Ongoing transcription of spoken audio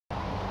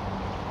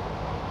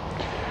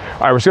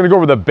All right, we're just gonna go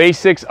over the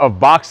basics of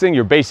boxing,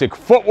 your basic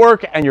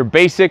footwork and your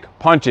basic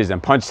punches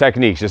and punch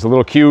techniques, just a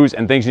little cues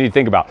and things you need to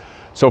think about.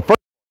 So first,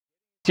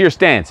 to your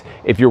stance.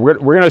 We're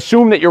gonna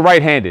assume that you're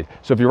right-handed.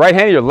 So if you're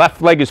right-handed, your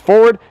left leg is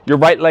forward, your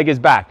right leg is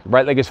back. Your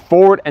right leg is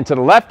forward and to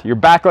the left, your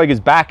back leg is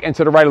back and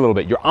to the right a little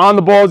bit. You're on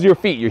the balls of your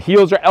feet, your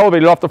heels are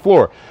elevated off the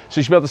floor. So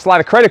you should be able to slide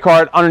a credit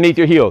card underneath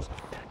your heels.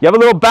 You have a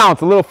little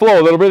bounce, a little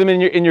flow, a little rhythm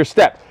in your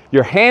step.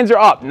 Your hands are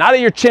up, not at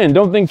your chin.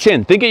 Don't think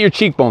chin, think at your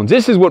cheekbones.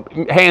 This is what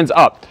hands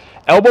up.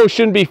 Elbows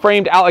shouldn't be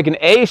framed out like an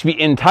A, it should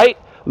be in tight,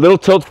 little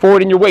tilt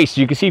forward in your waist.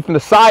 So you can see from the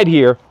side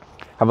here,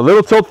 have a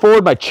little tilt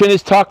forward, my chin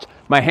is tucked,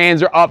 my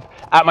hands are up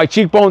at my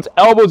cheekbones,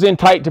 elbows in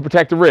tight to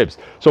protect the ribs.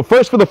 So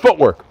first for the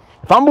footwork,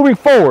 if I'm moving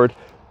forward,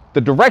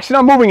 the direction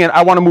I'm moving in,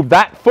 I wanna move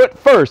that foot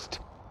first.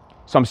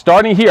 So I'm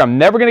starting here, I'm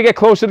never gonna get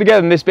closer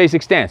together in this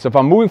basic stance. So if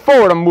I'm moving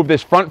forward, I'm gonna move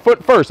this front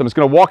foot first. I'm just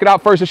gonna walk it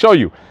out first to show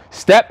you.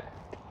 Step,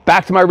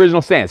 back to my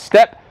original stance.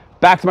 Step,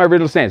 back to my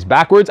original stance.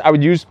 Backwards, I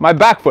would use my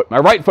back foot, my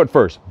right foot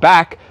first.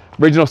 Back,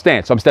 original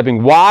stance. So I'm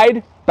stepping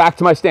wide, back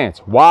to my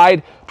stance.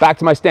 Wide, back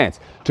to my stance.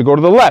 To go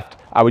to the left,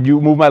 I would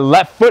move my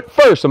left foot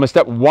first. So I'm gonna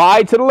step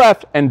wide to the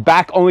left and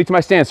back only to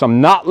my stance. So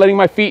I'm not letting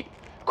my feet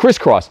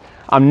crisscross.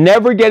 I'm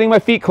never getting my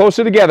feet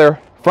closer together,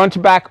 front to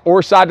back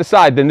or side to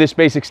side than this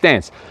basic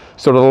stance.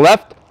 So to the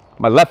left,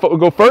 my left foot would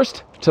go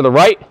first. To the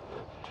right,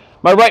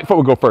 my right foot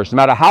would go first. No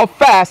matter how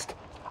fast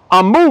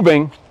I'm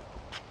moving,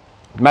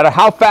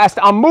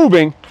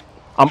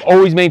 I'm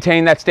always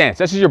maintaining that stance.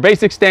 This is your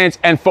basic stance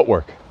and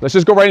footwork. Let's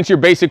just go right into your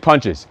basic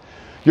punches.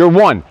 Your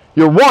one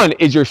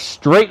is your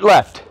straight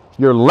left,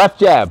 your left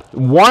jab.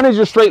 One is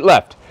your straight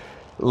left.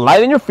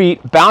 Light on your feet,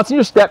 bounce in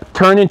your step,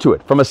 turn into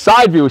it. From a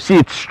side view, see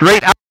it's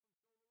straight out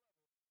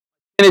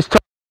and it's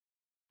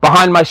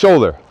behind my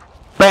shoulder.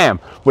 Bam.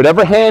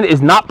 Whatever hand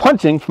is not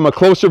punching from a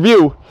closer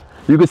view,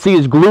 you can see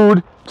is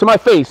glued to my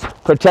face,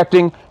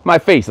 protecting my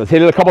face. Let's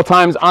hit it a couple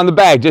times on the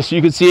bag just so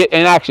you can see it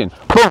in action.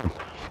 Boom.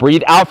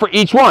 Breathe out for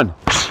each one.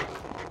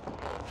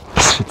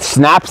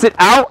 Snaps it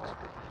out.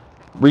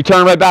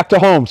 Return right back to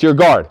home, to your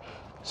guard.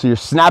 So you're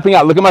snapping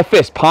out. Look at my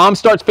fist. Palm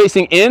starts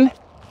facing in,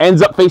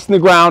 ends up facing the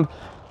ground.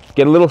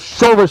 Get a little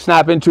shoulder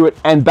snap into it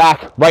and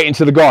back right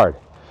into the guard.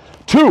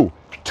 Two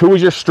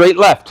is your straight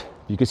left.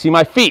 You can see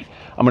my feet.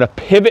 I'm going to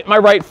pivot my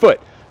right foot,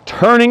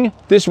 turning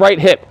this right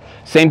hip.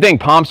 Same thing.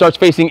 Palm starts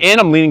facing in.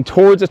 I'm leaning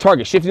towards the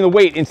target, shifting the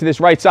weight into this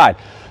right side.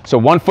 So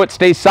one foot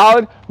stays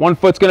solid, one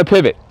foot's going to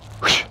pivot.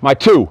 My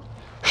two.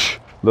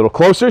 A little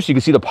closer so you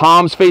can see the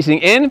palms facing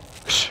in.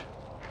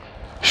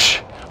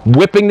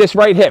 Whipping this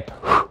right hip.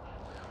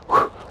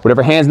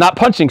 Whatever hand's not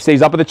punching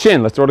stays up at the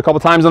chin. Let's throw it a couple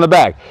times on the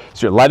bag.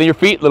 So you're lighting your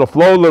feet, little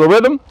flow, little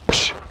rhythm.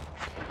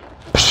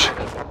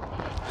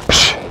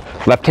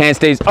 Left hand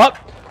stays up.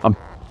 I'm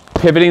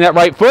pivoting that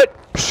right foot.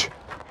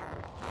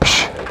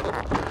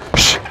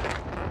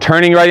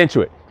 Turning right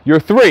into it. Your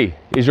three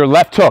is your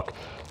left hook.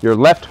 Your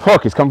left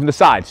hook is coming from the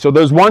side. So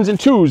those ones and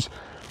twos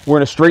were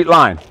in a straight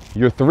line.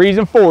 Your threes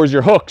and fours,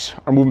 your hooks,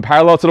 are moving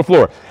parallel to the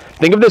floor.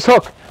 Think of this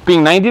hook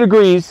being 90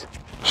 degrees,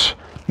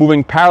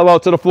 moving parallel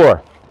to the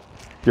floor.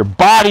 Your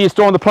body is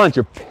throwing the punch.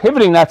 You're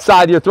pivoting that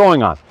side you're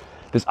throwing on.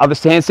 This other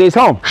hand stays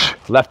home.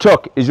 Left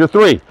hook is your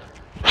three.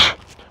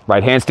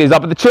 Right hand stays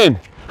up at the chin.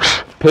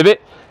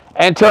 Pivot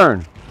and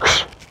turn.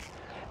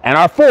 And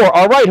our four,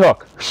 our right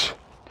hook.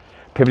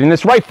 Pivoting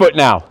this right foot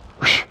now.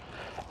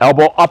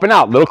 Elbow up and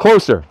out, a little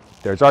closer.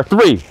 There's our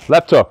three,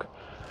 left hook.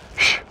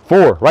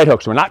 Four, right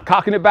hook. So we're not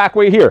cocking it back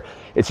way here.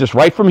 It's just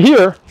right from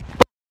here,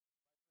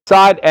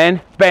 side,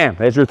 and bam.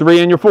 There's your three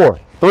and your four.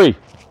 Three,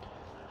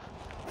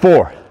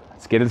 four.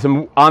 Let's get into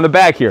some on the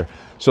bag here.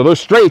 So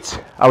those straights,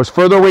 I was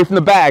further away from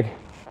the bag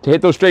to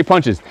hit those straight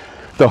punches.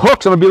 The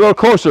hooks, I'm gonna be a little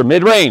closer,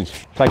 mid-range,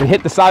 so I can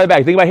hit the side of the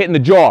bag. Think about hitting the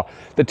jaw,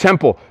 the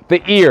temple,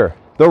 the ear,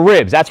 the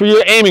ribs. That's where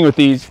you're aiming with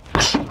these.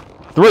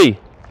 Three,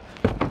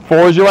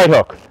 four is your right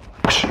hook.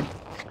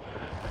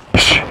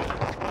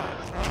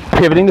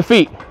 Pivoting the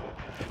feet,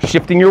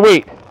 shifting your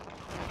weight.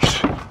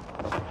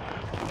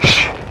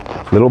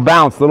 Little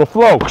bounce, little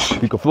flow.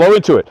 You can flow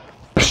into it.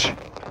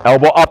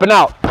 Elbow up and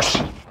out.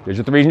 There's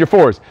your threes and your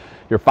fours.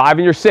 Your five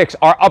and your six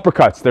are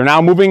uppercuts. They're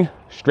now moving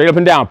straight up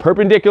and down,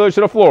 perpendicular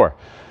to the floor.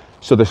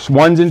 So the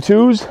ones and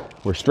twos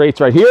were straights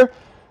right here.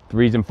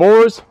 Threes and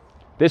fours,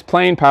 this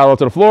plane parallel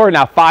to the floor.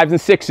 Now fives and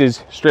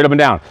sixes straight up and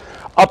down.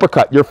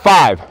 Uppercut, your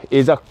five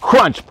is a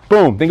crunch.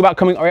 Boom. Think about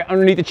coming right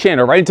underneath the chin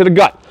or right into the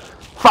gut.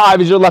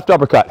 Five is your left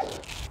uppercut.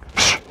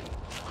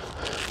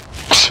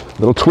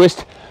 Little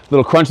twist,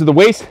 little crunch of the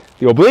waist,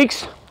 the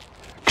obliques.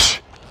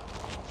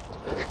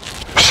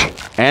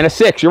 And a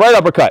six, your right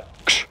uppercut.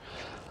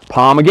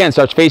 Palm again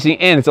starts facing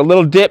in. It's a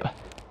little dip.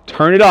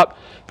 Turn it up,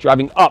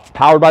 driving up,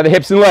 powered by the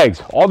hips and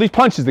legs. All these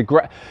punches,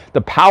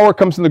 the power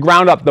comes from the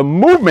ground up. The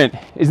movement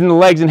is in the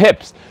legs and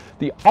hips.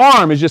 The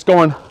arm is just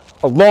going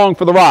along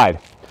for the ride.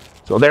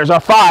 So there's our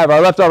five, our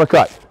left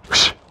uppercut.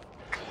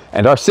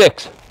 And our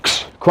six,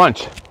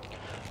 crunch.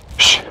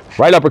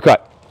 Right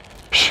uppercut.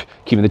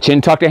 Keeping the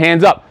chin tucked, the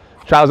hands up.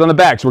 Trials on the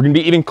back. So we're going to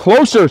be even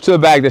closer to the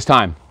bag this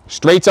time.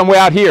 Straights on way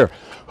out here.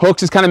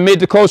 Hooks is kind of mid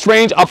to close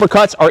range.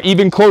 Uppercuts are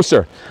even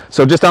closer.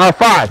 So just on our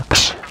 5.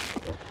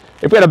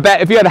 If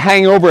you had to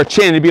hang over a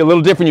chin, it'd be a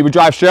little different. You would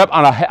drive straight up.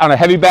 On a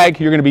heavy bag,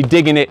 you're going to be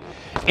digging it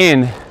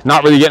in,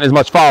 not really getting as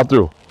much follow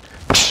through.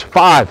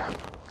 5.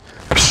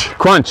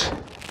 Crunch.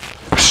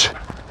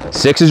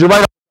 6 is your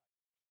right.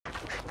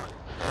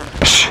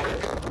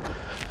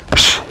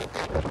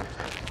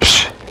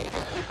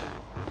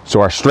 So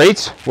our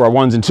straights were our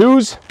 1s and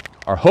 2s.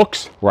 Our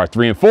hooks were our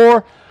 3 and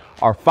 4.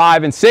 Our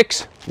 5 and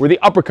 6 were the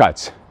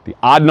uppercuts. The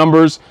odd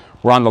numbers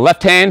were on the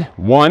left hand,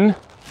 1,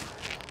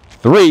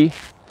 3,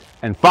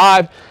 and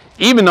 5.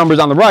 Even numbers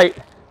on the right,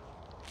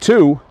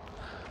 2,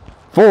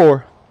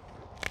 4,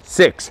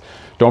 6.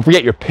 Don't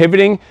forget, you're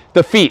pivoting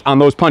the feet on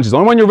those punches. The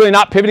only one you're really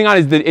not pivoting on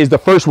is the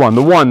first one,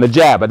 the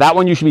jab. But that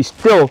one you should be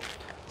still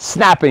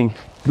snapping,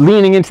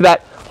 leaning into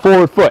that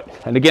forward foot.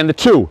 And again, the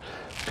 2,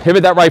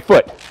 pivot that right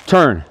foot,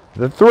 turn.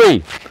 The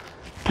 3,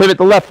 pivot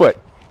the left foot,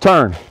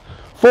 turn.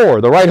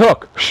 4, the right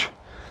hook,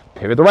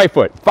 pivot the right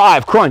foot.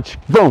 5, crunch,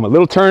 boom, a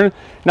little turn,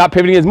 not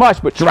pivoting as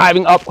much, but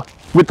driving up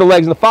with the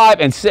legs in the 5.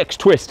 And 6,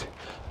 twist,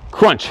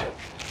 crunch,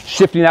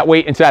 shifting that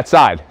weight into that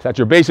side. That's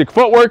your basic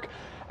footwork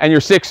and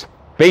your 6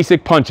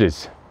 basic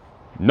punches.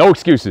 No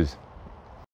excuses.